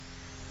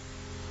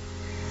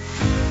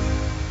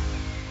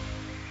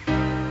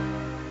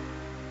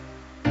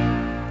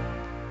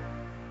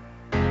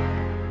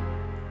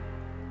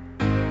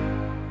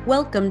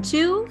Welcome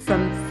to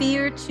From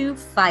Fear to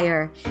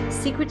Fire,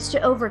 Secrets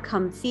to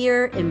Overcome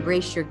Fear,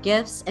 Embrace Your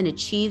Gifts, and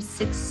Achieve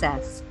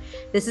Success.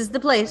 This is the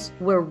place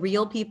where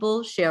real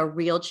people share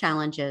real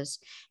challenges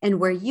and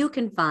where you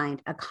can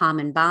find a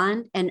common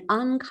bond and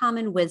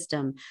uncommon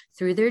wisdom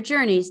through their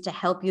journeys to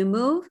help you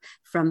move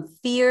from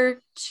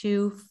fear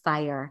to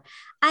fire.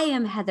 I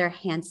am Heather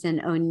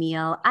Hanson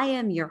O'Neill. I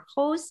am your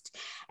host.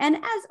 And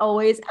as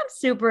always, I'm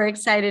super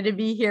excited to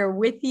be here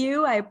with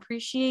you. I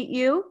appreciate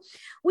you.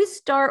 We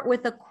start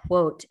with a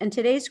quote, and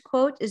today's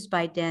quote is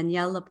by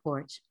Danielle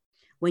Laporte.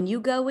 When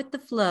you go with the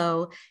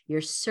flow,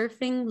 you're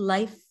surfing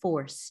life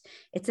force.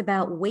 It's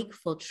about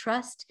wakeful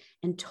trust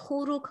and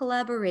total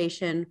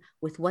collaboration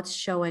with what's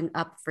showing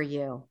up for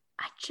you.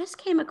 I just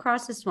came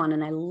across this one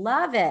and I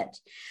love it.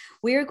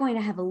 We are going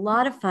to have a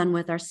lot of fun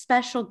with our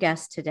special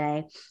guest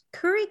today.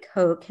 Curry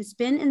Koch has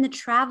been in the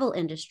travel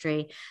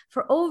industry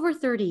for over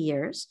 30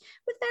 years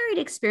with varied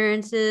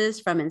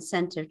experiences from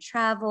incentive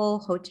travel,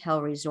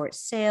 hotel resort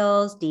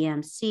sales,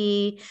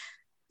 DMC,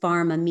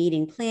 pharma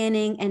meeting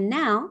planning, and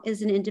now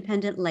is an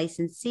independent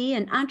licensee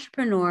and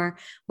entrepreneur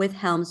with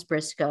Helms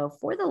Briscoe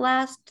for the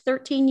last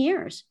 13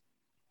 years.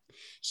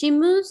 She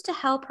moves to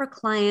help her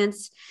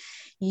clients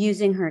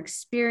using her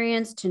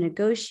experience to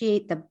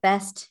negotiate the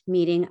best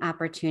meeting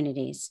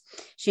opportunities.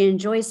 She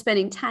enjoys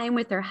spending time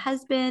with her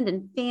husband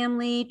and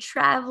family,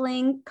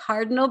 traveling,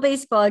 Cardinal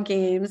baseball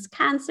games,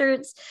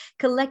 concerts,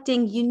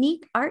 collecting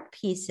unique art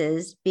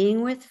pieces,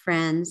 being with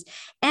friends.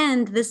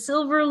 And the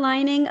silver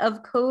lining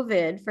of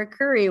COVID for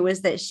Curry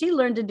was that she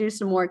learned to do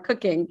some more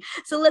cooking.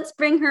 So let's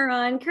bring her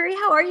on. Curry,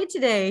 how are you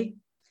today?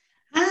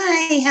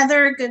 Hi,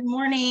 Heather. Good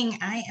morning.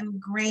 I am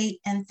great.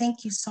 And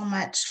thank you so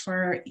much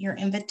for your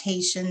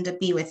invitation to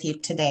be with you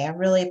today. I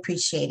really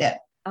appreciate it.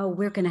 Oh,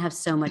 we're going to have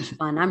so much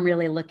fun. I'm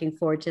really looking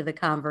forward to the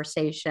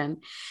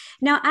conversation.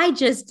 Now, I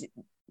just,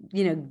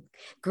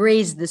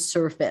 grazed the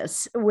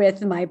surface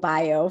with my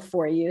bio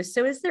for you.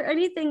 So is there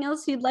anything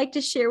else you'd like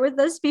to share with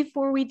us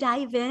before we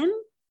dive in?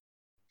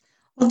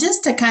 Well,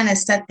 just to kind of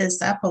set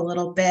this up a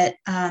little bit,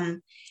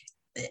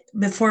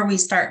 before we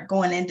start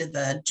going into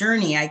the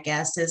journey, I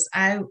guess, is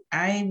I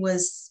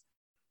was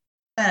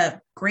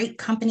a great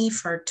company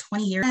for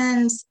 20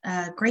 years,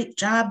 a great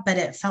job, but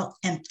it felt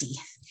empty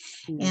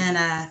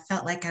and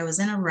felt like I was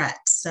in a rut.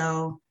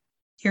 So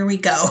here we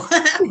go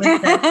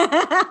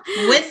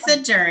with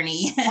the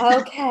journey.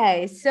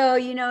 Okay. So,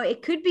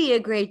 it could be a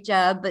great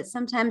job, but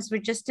sometimes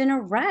we're just in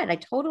a rut. I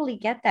totally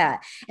get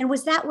that. And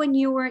was that when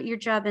you were at your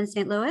job in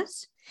St.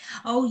 Louis?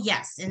 Oh,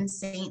 yes, in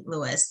St.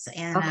 Louis.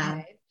 And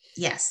Okay.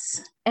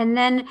 yes. And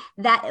then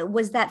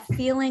that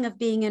feeling of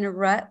being in a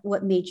rut,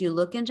 what made you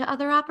look into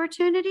other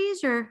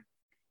opportunities or?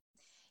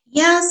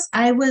 Yes,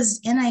 I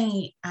was in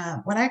a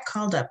what I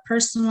called a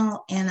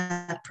personal and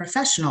a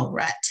professional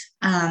rut.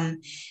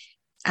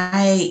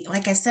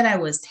 Like I said, I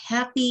was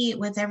happy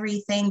with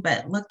everything,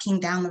 but looking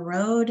down the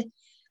road,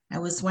 I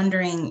was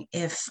wondering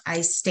if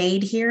I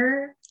stayed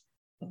here,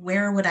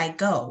 where would I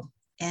go?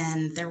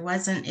 And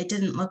it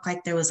didn't look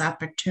like there was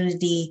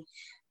opportunity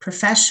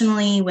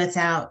professionally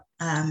without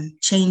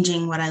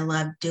changing what I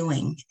loved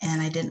doing.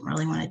 And I didn't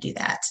really want to do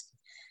that.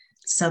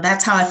 So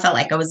that's how I felt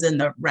like I was in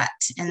the rut.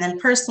 And then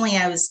personally,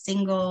 I was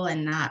single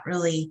and not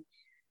really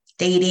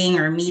dating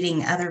or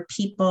meeting other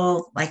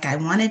people like I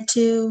wanted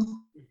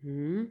to.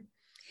 Mhm.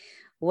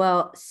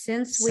 Well,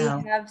 since we So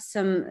have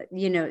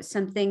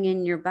something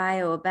in your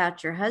bio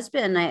about your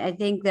husband, I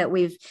think that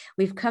we've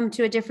come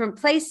to a different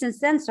place since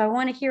then. So I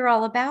want to hear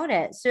all about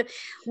it. So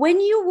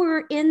when you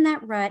were in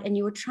that rut and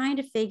you were trying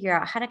to figure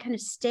out how to kind of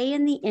stay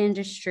in the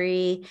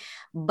industry,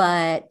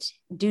 but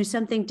do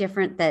something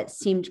different that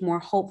seemed more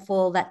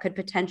hopeful, that could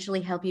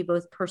potentially help you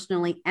both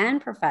personally and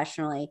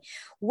professionally,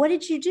 what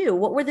did you do?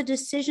 What were the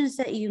decisions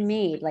that you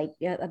made, like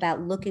about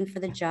looking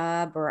for the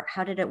job, or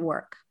how did it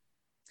work?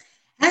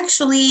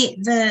 actually,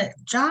 the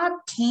job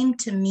came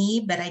to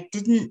me, but I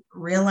didn't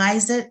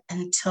realize it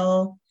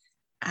until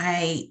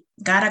I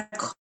got a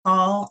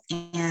call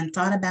and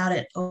thought about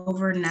it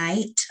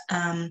overnight.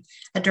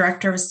 A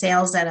director of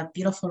sales at a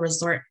beautiful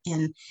resort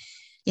in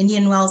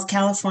Indian Wells,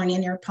 California,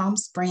 near Palm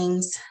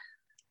Springs,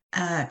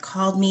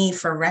 called me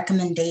for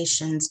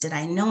recommendations. Did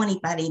I know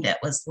anybody that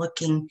was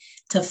looking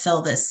to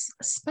fill this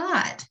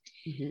spot?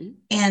 Mhm.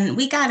 And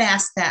we got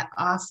asked that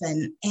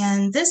often.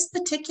 And this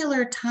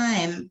particular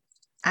time,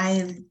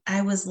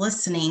 I was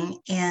listening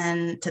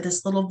and to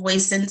this little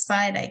voice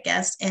inside, I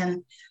guess.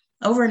 And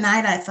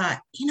overnight, I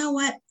thought, you know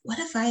what? What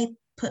if I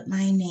put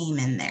my name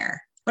in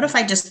there? What if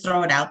I just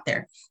throw it out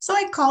there? So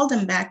I called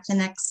him back the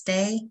next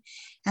day,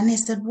 and they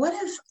said, "What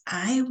if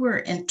I were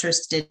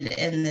interested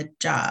in the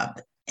job?"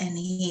 And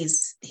he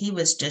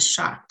was just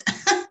shocked.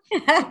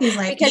 He's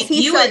like, Because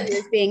he you saw would, you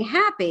as being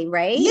happy,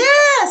 right?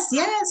 yes,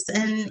 yes.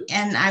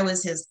 And I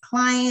was his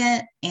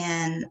client,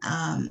 and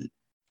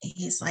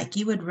he's like,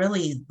 you would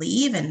really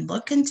leave and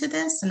look into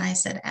this? And I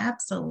said,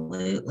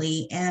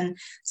 absolutely. And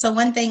so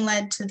one thing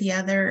led to the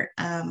other,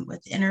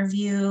 with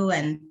interview,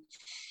 and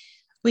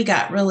we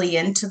got really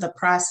into the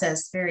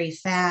process very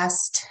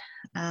fast,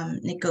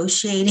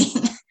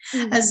 negotiating a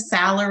Mhm.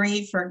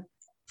 salary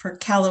for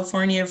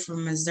California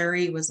from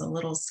Missouri was a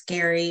little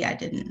scary. I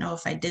didn't know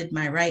if I did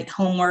my right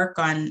homework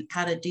on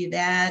how to do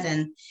that.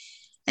 And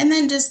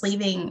then just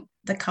leaving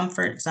the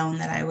comfort zone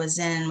that I was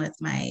in with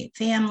my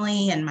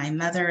family and my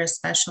mother,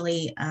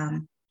 especially,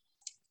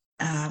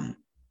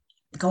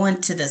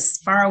 going to this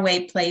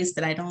faraway place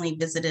that I'd only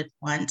visited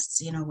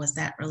once, was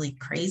that really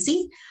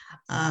crazy?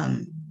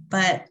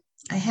 But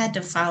I had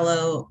to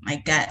follow my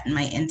gut and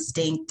my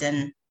instinct,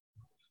 and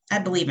I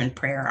believe in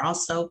prayer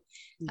also.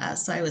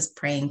 So I was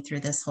praying through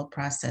this whole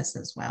process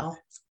as well.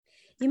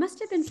 You must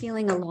have been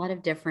feeling a lot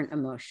of different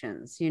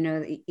emotions.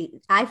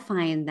 I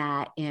find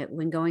that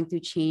when going through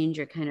change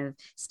or kind of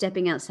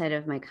stepping outside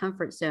of my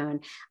comfort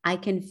zone, I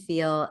can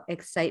feel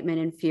excitement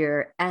and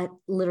fear at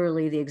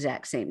literally the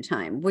exact same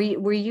time.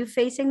 Were you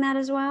facing that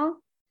as well?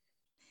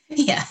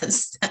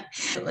 Yes,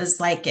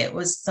 it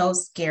was so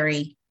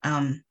scary.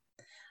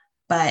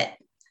 But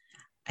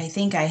I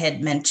think I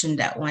had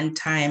mentioned at one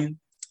time,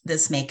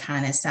 this may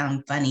kind of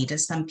sound funny to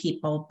some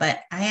people, but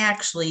I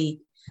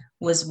actually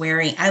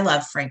I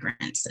love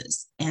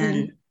fragrances,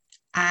 and Mhm.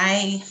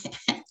 I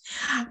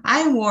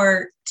I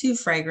wore two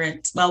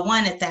fragrances. Well,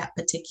 one at that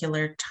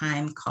particular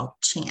time called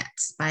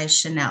Chance by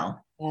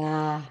Chanel.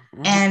 Yeah.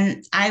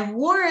 And I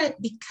wore it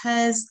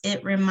because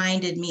it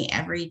reminded me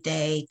every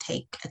day,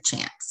 take a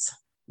chance.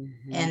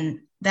 Mhm. And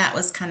that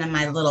was kind of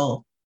my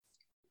little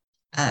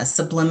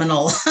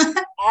subliminal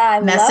I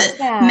love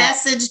that.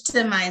 message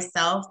to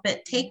myself,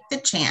 but take the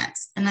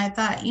chance. And I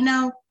thought,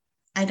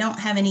 I don't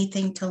have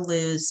anything to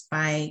lose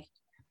by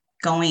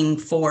going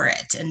for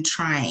it and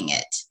trying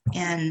it.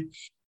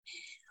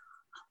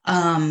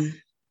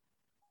 Um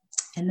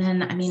and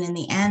then, I mean, in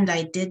the end,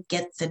 I did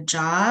get the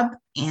job,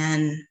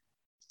 and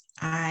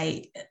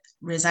I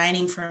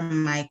resigning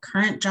from my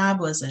current job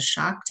was a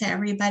shock to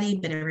everybody,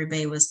 but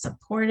everybody was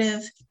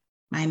supportive.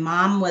 My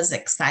mom was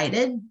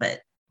excited,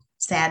 but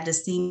sad to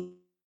see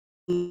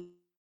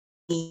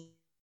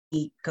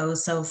me go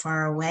so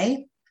far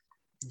away.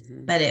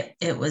 Mhm. But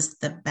it was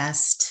the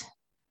best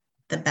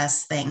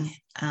thing.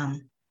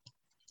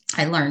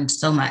 I learned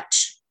so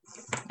much.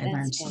 I That's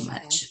learned so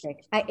much.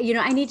 fantastic.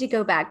 I need to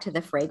go back to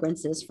the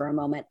fragrances for a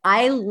moment.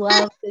 I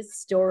love this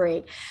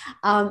story.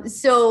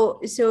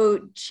 So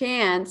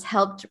Chance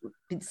helped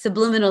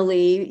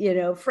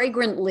subliminally,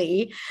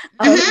 fragrantly,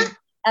 Mhm.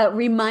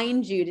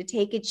 remind you to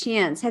take a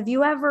chance. Have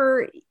you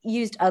ever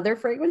used other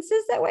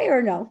fragrances that way,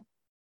 or no?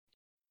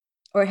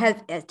 Or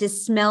have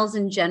just smells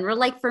in general?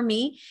 Like for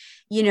me,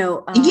 Yes,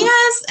 chocolate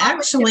chip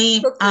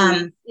actually.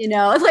 cookies.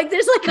 Like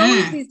there's like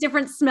always Mm, these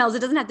different smells. It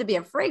doesn't have to be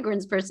a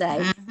fragrance per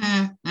se.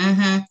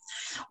 mhm.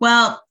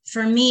 Well,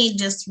 for me,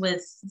 just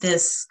with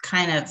this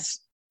kind of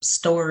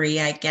story,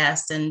 I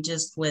guess, and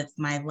just with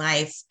my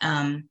life,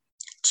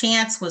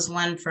 Chance was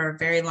one for a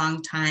very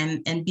long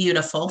time, and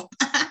beautiful.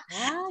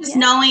 Ah, Just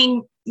yeah.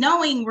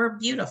 knowing we're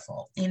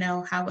beautiful,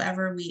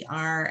 however we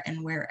are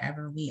and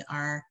wherever we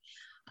are.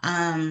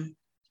 Um,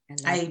 I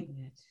love I it.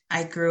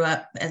 I grew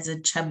up as a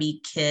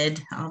chubby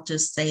kid. I'll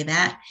just say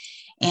that,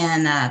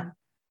 and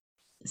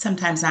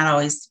sometimes not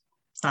always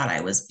thought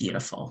I was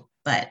beautiful,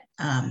 but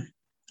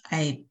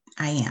I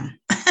am.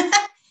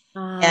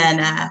 Ah, And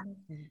yes.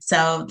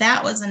 so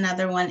that was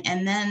another one.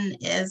 And then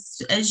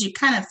as you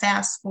kind of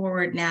fast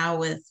forward now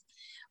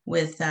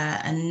with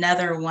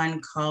another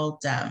one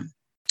called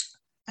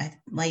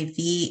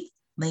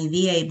La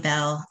Vie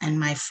Belle, and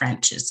my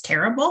French is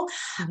terrible,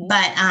 Mhm.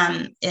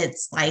 but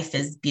it's Life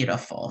is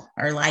Beautiful,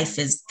 or Life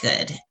is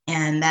Good,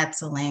 and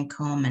that's a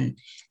Lancome. And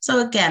so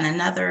again,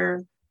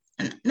 another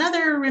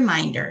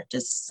reminder,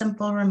 just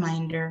simple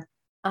reminder.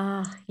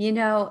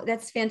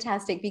 That's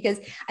fantastic because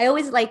I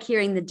always like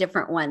hearing the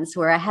different ones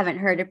where I haven't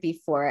heard it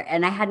before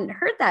and I hadn't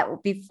heard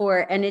that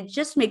before. And it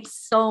just makes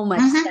so much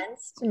Mhm.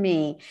 sense to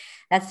me.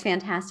 That's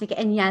fantastic.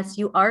 And yes,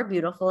 you are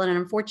beautiful. And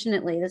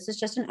unfortunately, this is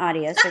just an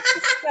audio, so I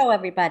can't show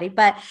everybody,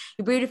 but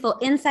you're beautiful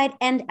inside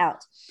and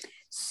out.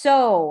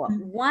 So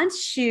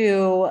once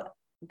you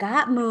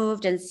got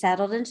moved and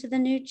settled into the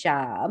new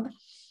job,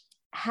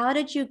 how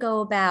did you go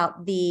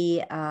about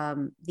the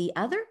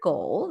other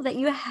goal that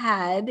you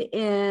had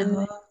in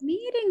Oh,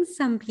 meeting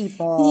some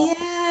people?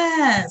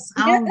 yes.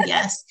 Oh,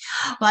 yes.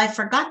 Well, I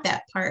forgot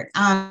that part.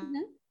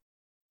 Mhm.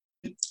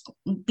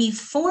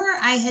 Before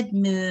I had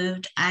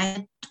moved,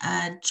 I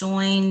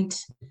joined,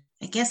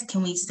 I guess,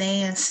 can we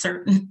say a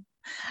certain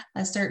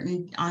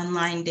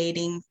online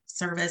dating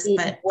service?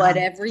 But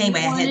Whatever you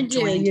anyway, I want to had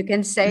do, joined you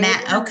can say it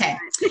Matt. or Okay.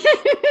 not.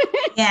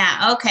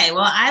 Yeah. Okay.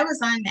 Well, I was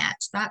on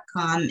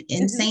Match.com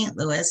in Mhm. St.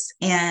 Louis,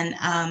 and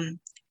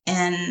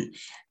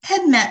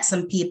had met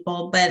some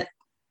people, but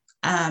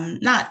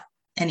not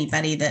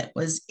anybody that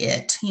was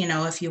it,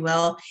 if you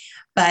will.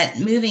 But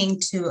moving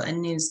to a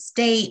new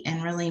state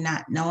and really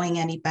not knowing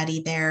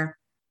anybody there,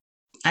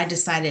 I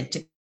decided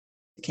to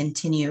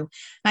continue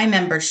my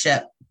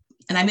membership.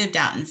 And I moved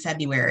out in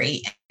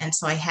February. And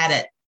so I had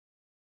it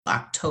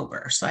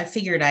October. So I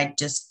figured I'd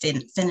just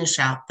finish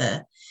out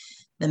the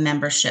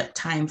membership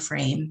time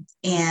frame.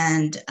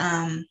 And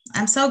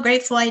I'm so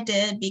grateful I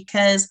did,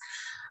 because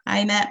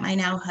I met my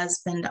now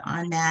husband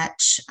on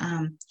Match.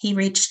 He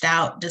reached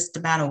out just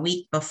about a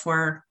week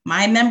before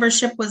my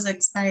membership was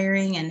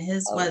expiring, and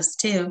his Oh, was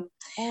too.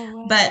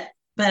 oh, wow.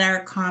 But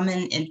our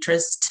common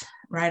interest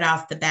right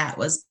off the bat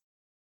was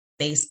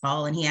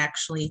baseball, and he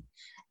actually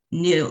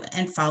knew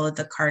and followed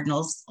the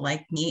Cardinals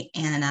like me.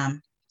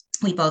 And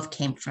we both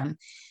came from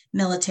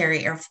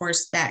military Air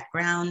Force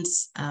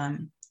backgrounds.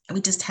 We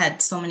just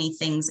had so many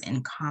things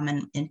in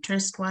common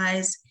interest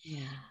wise. Yeah.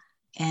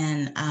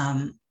 And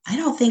I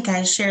don't think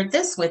I shared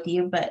this with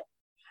you, but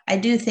I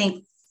do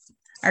think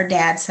our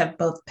dads have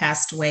both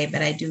passed away,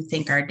 but I do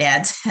think our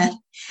dads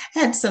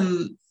had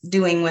some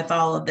doing with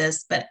all of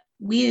this. But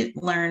we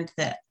learned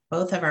that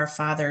both of our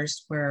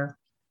fathers were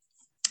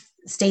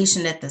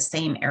stationed at the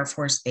same Air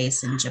Force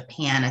base in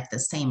Japan at the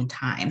same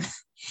time.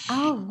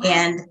 Oh, wow.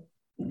 And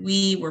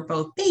we were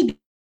both babies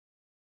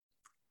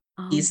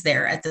Oh,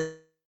 there at the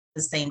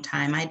same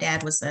time. My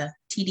dad was a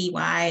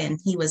TDY, and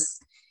he was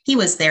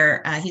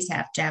there. He's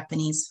half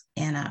Japanese,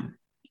 and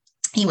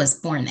he was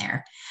born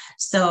there.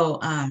 So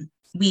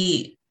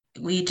we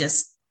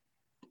just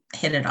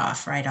hit it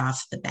off right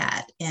off the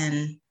bat.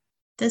 And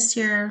this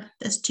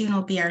June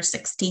will be our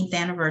 16th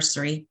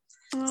anniversary.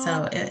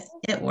 So oh.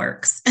 it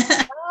works.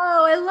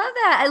 Oh, I love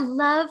that. I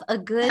love a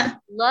good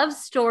love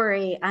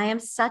story. I am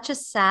such a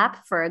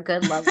sap for a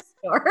good love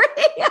story.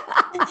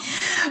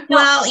 No.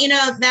 Well,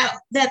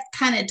 that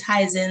kind of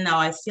ties in though.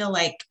 I feel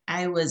like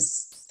I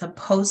was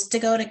supposed to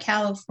go to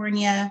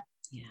California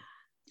Yeah.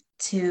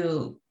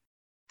 to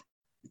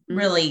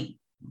really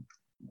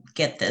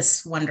get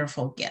this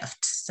wonderful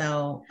gift.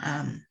 So,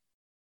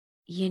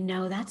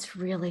 that's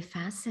really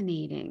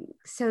fascinating.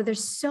 So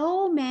there's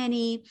so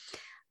many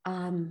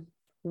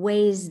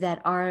ways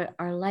that our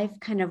life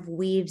kind of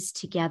weaves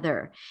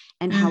together,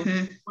 and how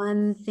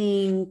one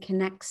thing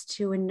connects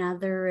to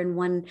another, and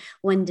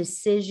one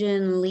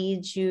decision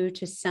leads you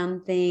to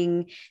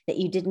something that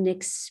you didn't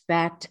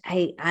expect.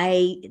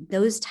 I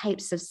those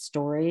types of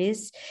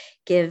stories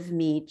give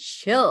me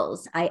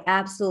chills. I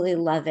absolutely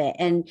love it.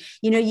 And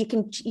you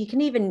can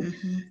even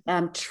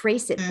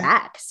trace it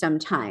back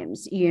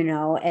sometimes,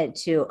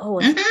 to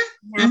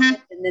happened,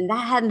 and then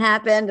that hadn't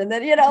happened, and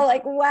then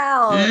like,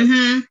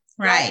 wow.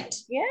 Right.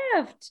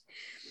 Gift.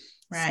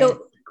 Right.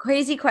 So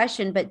crazy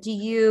question, but do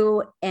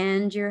you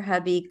and your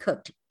hubby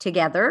cooked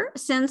together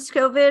since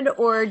COVID,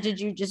 or did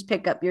you just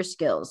pick up your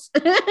skills?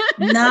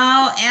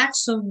 No,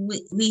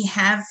 actually, we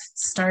have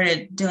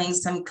started doing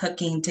some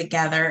cooking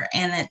together,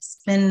 and it's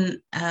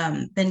been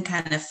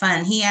kind of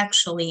fun. He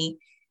actually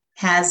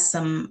has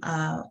some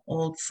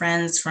old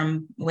friends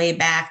from way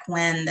back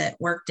when that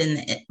worked in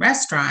the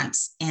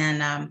restaurants,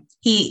 and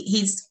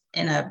he's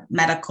in a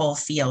medical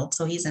field,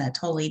 so he's in a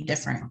totally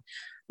different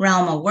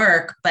realm of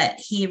work, but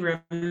he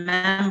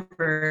remembers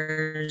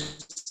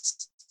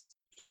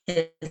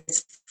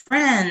his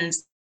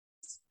friends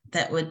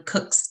that would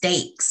cook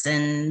steaks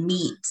and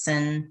meats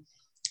and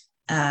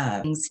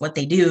what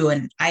they do,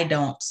 and I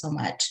don't so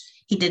much.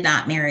 He did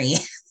not marry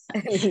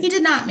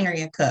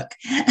a cook.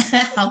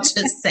 I'll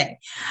just say,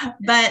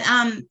 but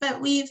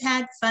we've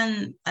had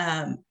fun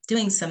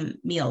doing some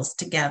meals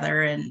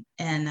together, and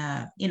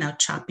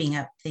chopping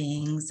up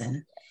things,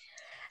 and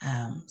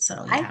so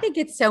yeah. I think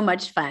it's so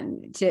much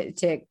fun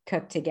to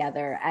cook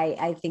together.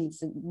 I think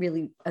it's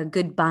really a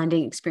good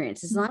bonding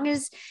experience, as long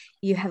as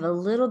you have a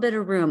little bit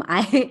of room.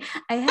 I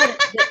had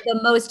the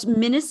most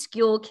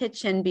minuscule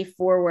kitchen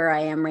before where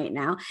I am right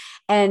now,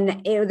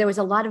 and there was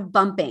a lot of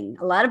bumping.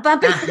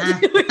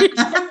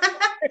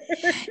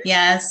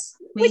 Yes,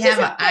 we have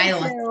an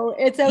island.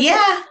 It's okay.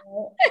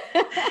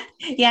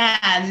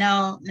 Yeah.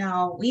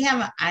 No, we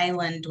have an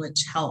island,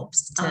 which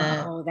helps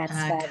to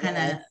kind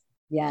of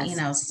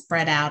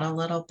spread out a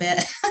little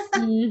bit.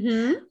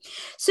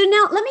 So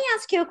now let me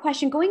ask you a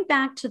question, going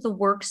back to the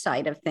work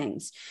side of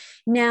things.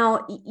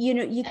 Now,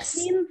 you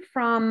came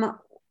from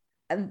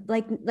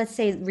let's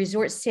say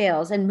resort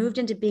sales and moved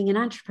into being an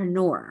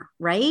entrepreneur,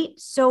 right?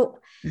 So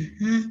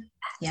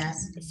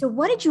yes. So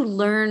what did you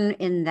learn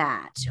in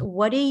that?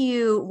 What do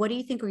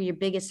you think were your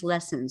biggest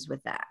lessons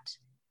with that?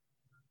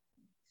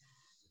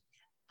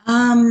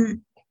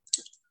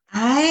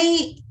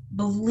 I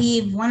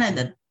believe one of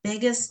the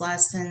biggest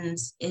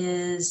lessons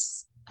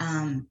is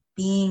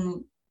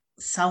being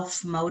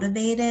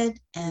self-motivated,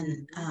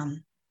 and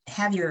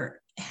have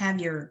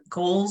your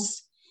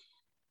goals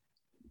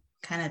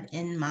kind of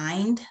in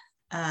mind,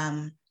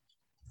 and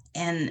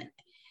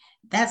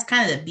that's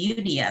kind of the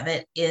beauty of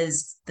it,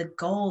 is the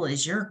goal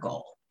is your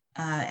goal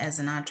as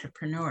an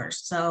entrepreneur.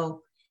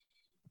 So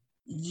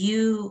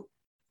you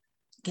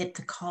get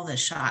to call the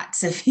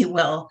shots, if you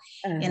will,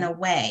 in a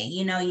way.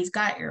 You've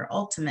got your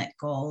ultimate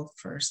goal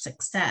for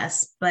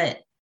success,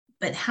 but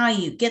how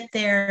you get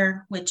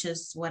there, which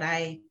is what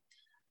I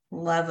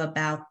love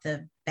about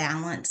the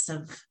balance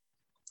of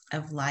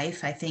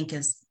life, I think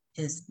is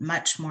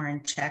much more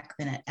in check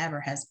than it ever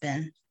has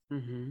been.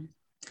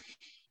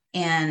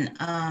 And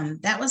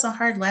that was a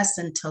hard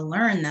lesson to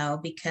learn, though,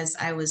 because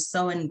I was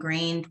so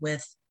ingrained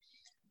with,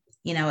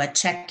 a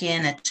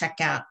check-in, a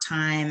check-out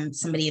time,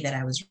 somebody that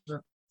I was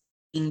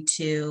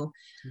to,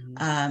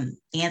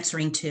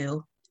 answering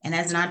to. And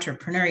as an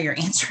entrepreneur, you're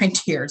answering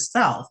to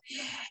yourself.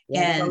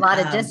 Yeah, and there's a lot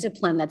of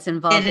discipline that's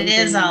involved it in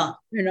is being an a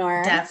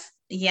entrepreneur.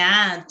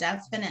 yeah,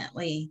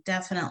 definitely.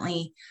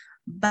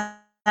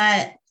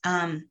 But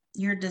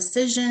your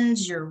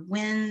decisions, your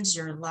wins,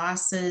 your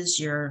losses,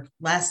 your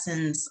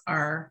lessons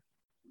are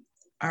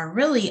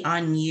really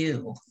on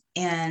you.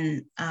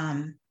 And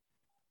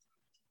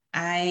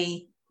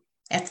I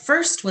at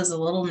first was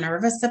a little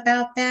nervous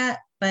about that,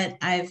 but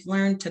I've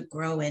learned to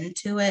grow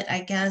into it, I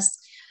guess.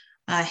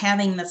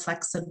 Having the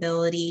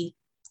flexibility.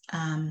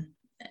 Now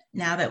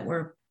that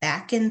we're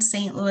back in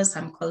St. Louis,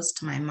 I'm close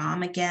to my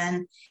mom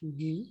again.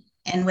 Mm-hmm.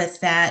 And with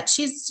that,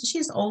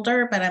 she's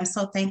older, but I'm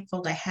so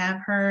thankful to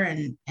have her,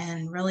 and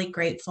really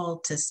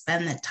grateful to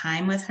spend the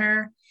time with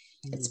her.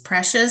 Mm-hmm. It's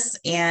precious.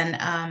 And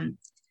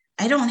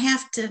I don't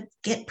have to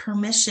get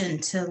permission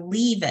to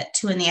leave at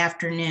 2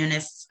 p.m.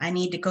 if I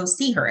need to go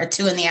see her at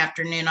 2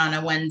 p.m. on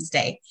a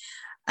Wednesday.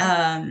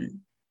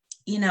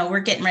 We're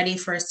getting ready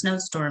for a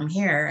snowstorm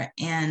here,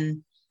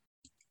 and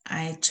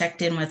I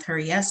checked in with her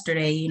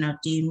yesterday.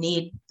 Do you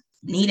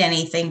need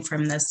anything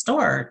from the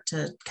store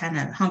to kind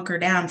of hunker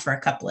down for a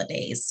couple of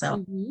days?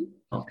 So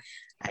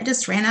I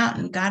just ran out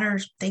and got her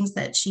things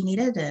that she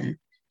needed, and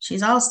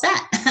she's all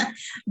set.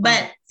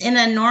 But in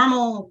a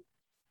normal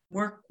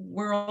work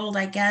world,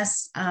 I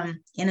guess,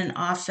 in an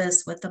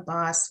office with a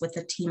boss, with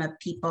a team of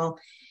people,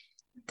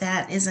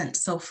 that isn't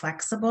so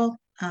flexible.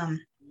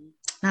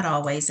 Not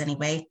always,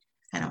 anyway.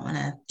 I don't want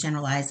to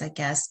generalize, I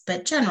guess,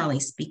 but generally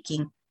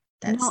speaking,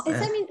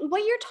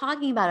 what you're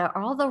talking about are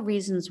all the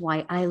reasons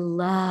why I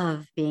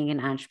love being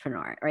an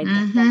entrepreneur, right?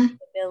 Mm-hmm. The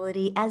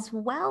flexibility as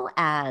well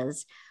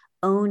as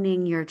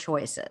owning your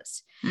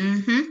choices.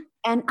 Mm-hmm.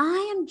 And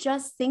I am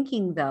just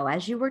thinking, though,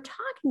 as you were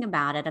talking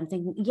about it, I'm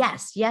thinking,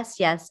 yes,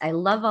 I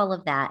love all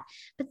of that.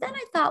 But then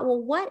I thought,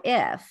 well, what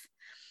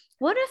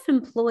if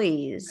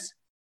employees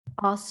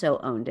also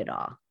owned it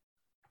all?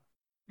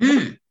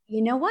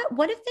 You know what?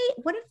 What if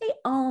they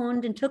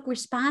owned and took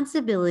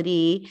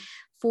responsibility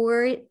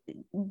for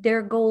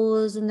their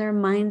goals and their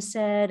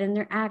mindset and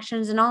their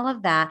actions and all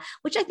of that,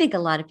 which I think a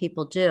lot of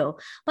people do.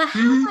 But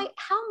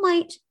how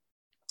might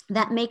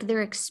that make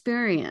their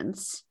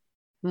experience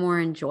more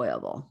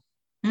enjoyable?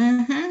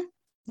 Mm-hmm.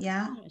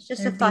 Yeah. It's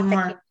just a thought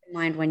that came to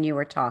mind when you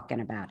were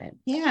talking about it.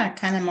 Yeah,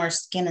 kind of more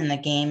skin in the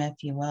game,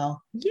 if you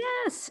will.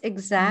 Yes,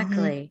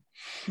 exactly.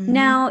 Mm-hmm.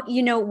 Now,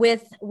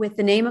 with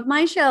the name of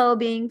my show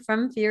being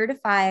From Fear to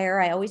Fire,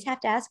 I always have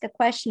to ask a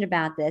question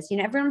about this.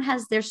 Everyone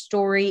has their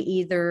story,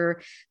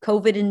 either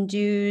COVID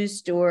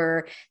induced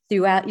or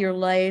throughout your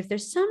life.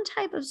 There's some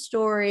type of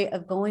story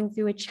of going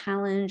through a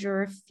challenge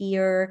or a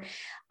fear.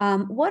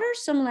 What are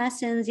some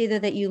lessons either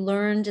that you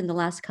learned in the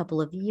last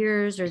couple of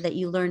years or that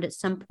you learned at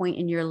some point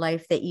in your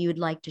life that you'd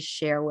like to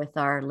share with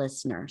our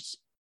listeners?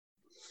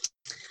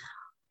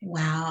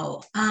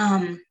 Wow.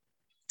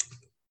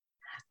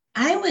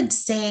 I would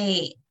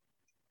say,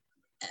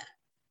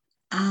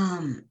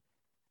 I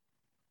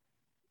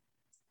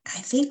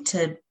think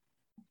to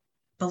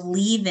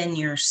believe in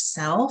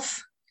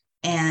yourself,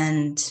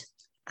 and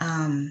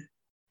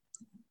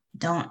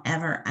don't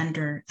ever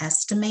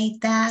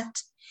underestimate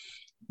that.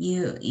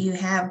 You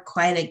have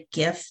quite a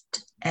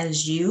gift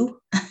as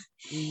you.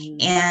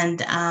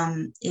 And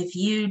if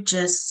you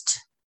just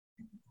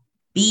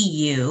be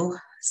you,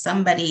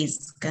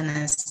 somebody's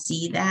gonna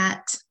see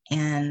that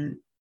and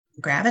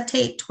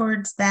gravitate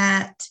towards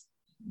that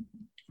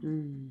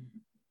and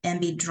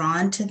be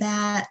drawn to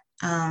that.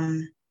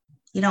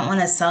 You don't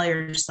want to sell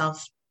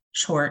yourself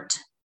short.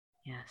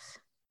 Yes.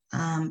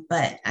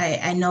 But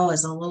I know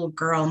as a little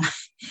girl,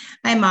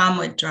 my mom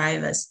would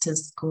drive us to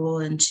school,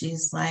 and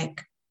she's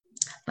like,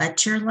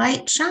 "Let your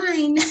light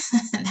shine."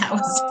 That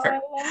was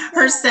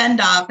her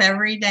send off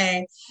every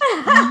day.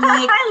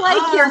 Like, I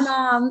like your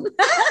mom.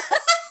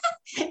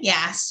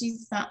 Yeah,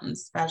 she's something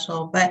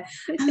special. But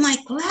I'm like,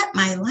 let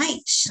my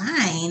light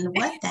shine.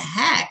 What the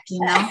heck,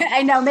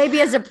 I know. Maybe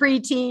as a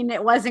preteen,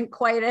 it wasn't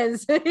quite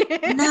as.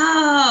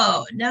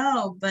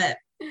 No, but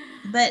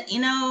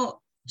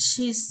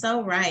she's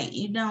so right.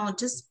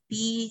 Just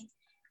be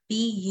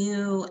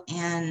you,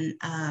 and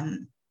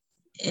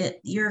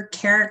your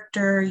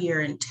character, your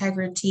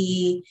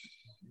integrity,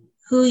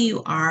 who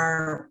you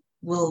are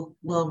will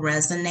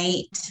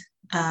resonate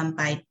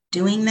by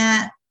doing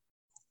that,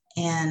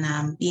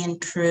 and being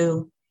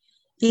true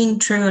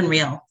and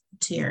real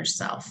to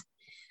yourself,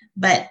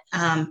 but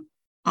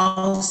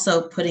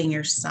also putting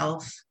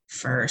yourself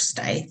first.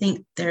 I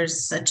think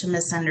there's such a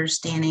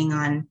misunderstanding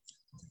on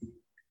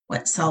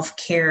what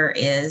self-care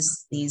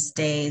is these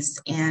days,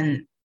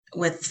 and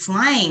with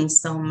flying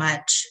so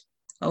much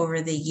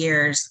over the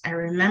years, I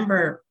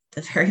remember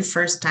the very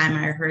first time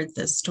I heard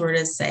the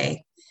stewardess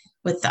say,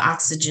 with the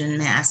oxygen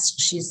mask,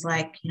 she's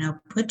like,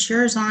 put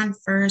yours on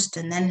first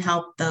and then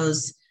help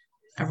those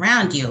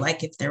around you,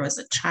 like if there was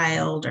a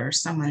child or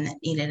someone that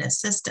needed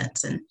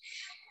assistance. And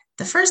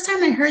the first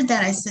time I heard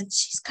that, I said,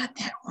 she's got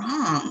that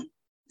wrong.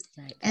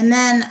 Right. And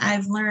then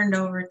I've learned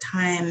over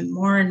time,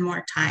 more and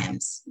more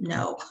times,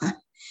 no,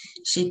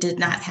 she did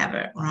not have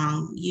it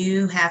wrong.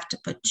 You have to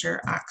put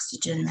your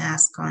oxygen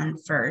mask on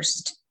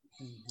first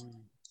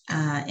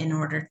in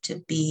order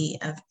to be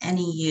of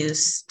any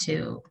use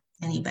to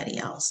anybody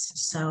else.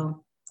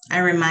 So I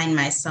remind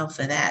myself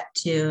of that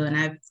too. And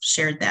I've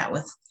shared that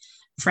with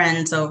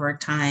friends over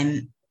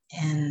time.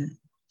 And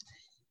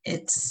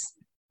it's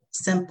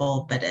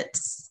simple, but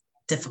it's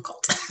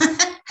difficult.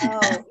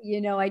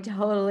 Oh, I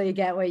totally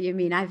get what you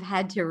mean. I've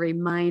had to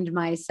remind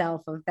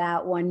myself of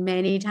that one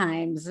many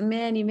times,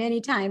 many,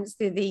 many times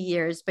through the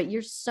years, but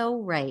you're so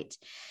right.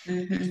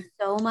 Mm-hmm.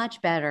 So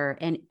much better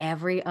in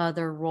every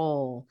other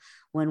role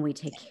when we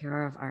take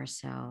care of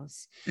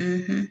ourselves.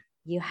 Mm-hmm.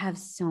 You have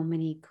so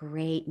many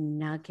great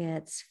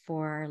nuggets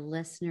for our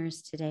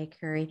listeners today,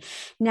 Curry.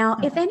 Now,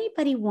 if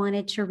anybody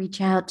wanted to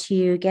reach out to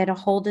you, get a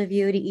hold of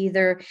you to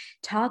either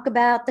talk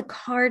about the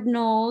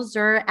Cardinals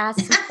or ask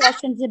some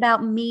questions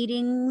about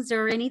meetings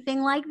or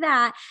anything like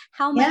that,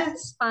 how might they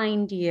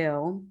find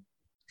you?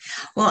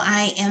 Well,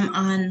 I am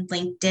on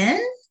LinkedIn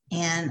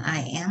and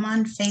I am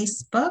on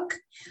Facebook.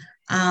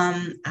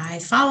 I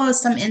follow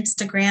some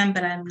Instagram,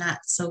 but I'm not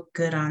so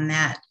good on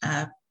that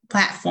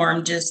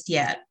platform just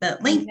yet.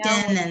 But LinkedIn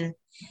and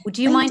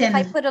do you mind if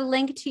I put a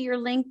link to your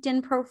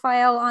LinkedIn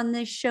profile on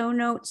the show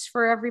notes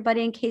for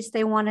everybody in case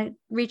they want to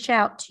reach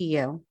out to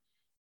you?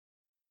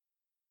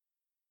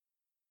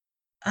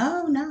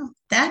 Oh, no,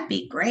 that'd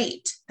be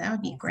great. That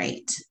would be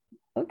great.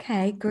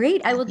 Okay,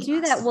 great. I will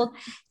do that. Well,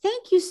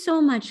 thank you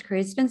so much,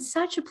 Chris. It's been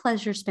such a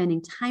pleasure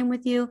spending time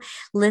with you.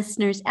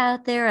 Listeners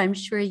out there, I'm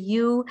sure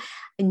you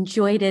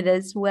enjoyed it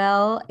as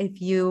well.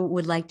 If you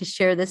would like to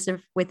share this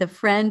with a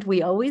friend,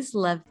 we always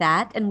love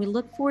that. And we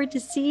look forward to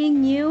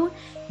seeing you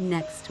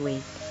next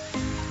week.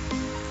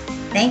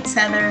 Thanks,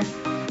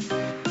 Heather.